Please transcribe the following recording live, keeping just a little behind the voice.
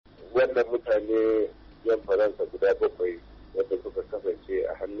wannan mutane yan faransa guda 7 wanda suka kasance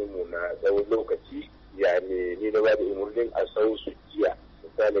a hannunmu na tsawon lokaci yani ni na ba da umarnin a sau su jiya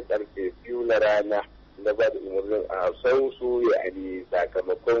misali karfe 2 na rana na ba da umarnin a sau su yani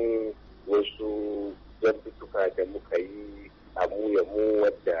sakamakon wasu zantuka da muka yi a mu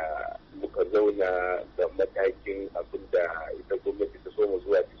wadda muka zauna da matakin abin da ita gwamnati ta so mu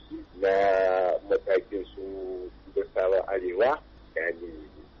zuwa da shi na matakin su dattawa arewa yani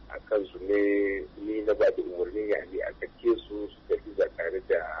a kansu ne ni na ba da umarnin yani a sake su su tafi ba tare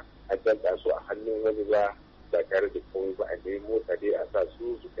da an danka su a hannun wani ba tare da komai ba a nemo mota dai a sa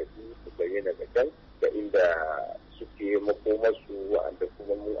su su tafi su bayyana da can da inda suke makomarsu wa'anda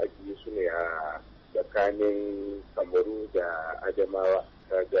kuma mun ajiye su ne a tsakanin kamaru da adamawa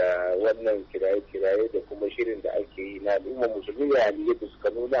daga wannan kiraye-kiraye da kuma shirin da ake yi na al'ummar musulmi yani yadda suka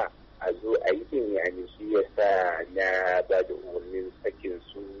nuna a zo a yi din yani shi ya sa na ba da umarnin sakin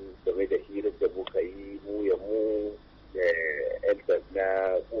su game da hirar da muka yi mu ya mu da elders na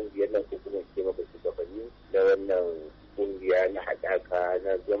kungiyar nan ko kuma ke maka shugabanni na wannan kungiya na haɗaka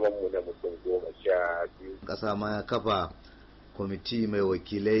na zaman mu na mutum 12. Ƙasa ma ya kafa kwamiti mai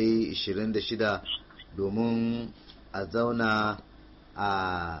wakilai 26 domin a zauna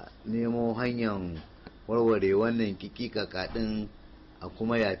a nemo hanyar warware wannan kikikaka din a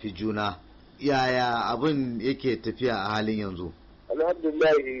kuma yafi juna. Yaya abin yake tafiya a halin yanzu?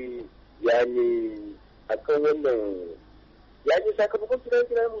 Alhamdulillah yani akan wannan yani sakamakon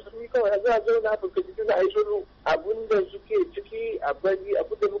kira musulmi kawai za a zauna a fuskanci juna a yi shiru abinda suke ciki a bari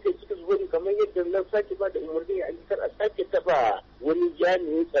abinda muke ciki su bari kamar yadda na sake ba da umarni a kar a sake taba wani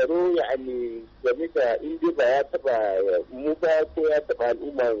jami'in tsaro yani game da inda ba ya taba mu ba ko ya taba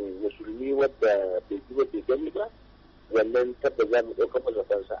al'ummar musulmi wadda bai ji bai gani ba wannan tabba za mu ɗauka masa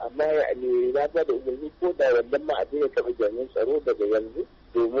fansa amma yani na ba da umarni ko da wannan ma abin ya taba jami'in tsaro daga yanzu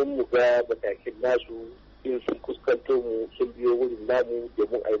domin mu ga matakin nasu in sun fuskanto mu sun biyo wurin namu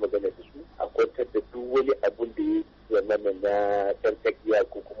domin a yi magana da su a kwantar da duk wani abun da ya zama na tantakiya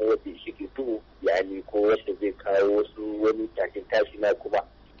ko kuma wanda ya shige duhu yani ko wanda zai kawo wasu wani tashin tashi na kuma.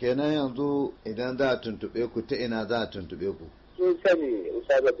 Kenan yanzu idan za a tuntuɓe ku ta ina za a tuntuɓe ku? Sun sani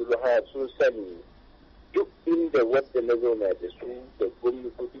Usama Abdulwahab sun sani duk inda wanda na zauna da su da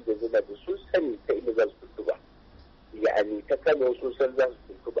gwamnatoci da zauna da sun sani ta inda za su tuntuɓa. Yani ta Kano sun san za su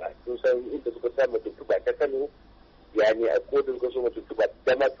tuntuɓa sun san inda suka samu tuntuɓa ta Kano yani akwai da suka so tuntuɓa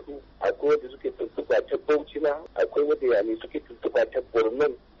ta Maturu akwai wanda suke tuntuɓa ta Bauchi ma akwai wanda yani suke tuntuɓa ta Borno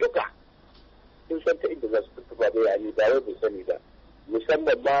duka sun san ta inda za su tuntuɓa da yani ba wai bai sani ba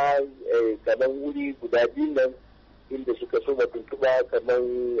musamman ma kamar wuri guda biyu nan inda suka so tuntuɓa kamar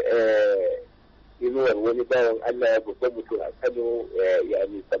inuwar wani bawan Allah ya babban mutum a Kano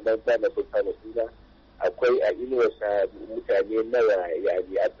yani kamar ba na sun fara suna akwai a inuwarsa mutane nawa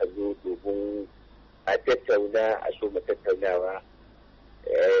yani aka zo domin a tattauna a so tattaunawa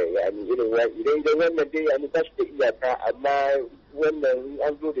yani idan wannan dai yani ba su da iyaka amma wannan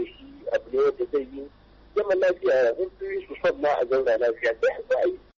an zo da shi abu ne wanda zai yi zaman lafiya in su son ma a zauna lafiya sai a yi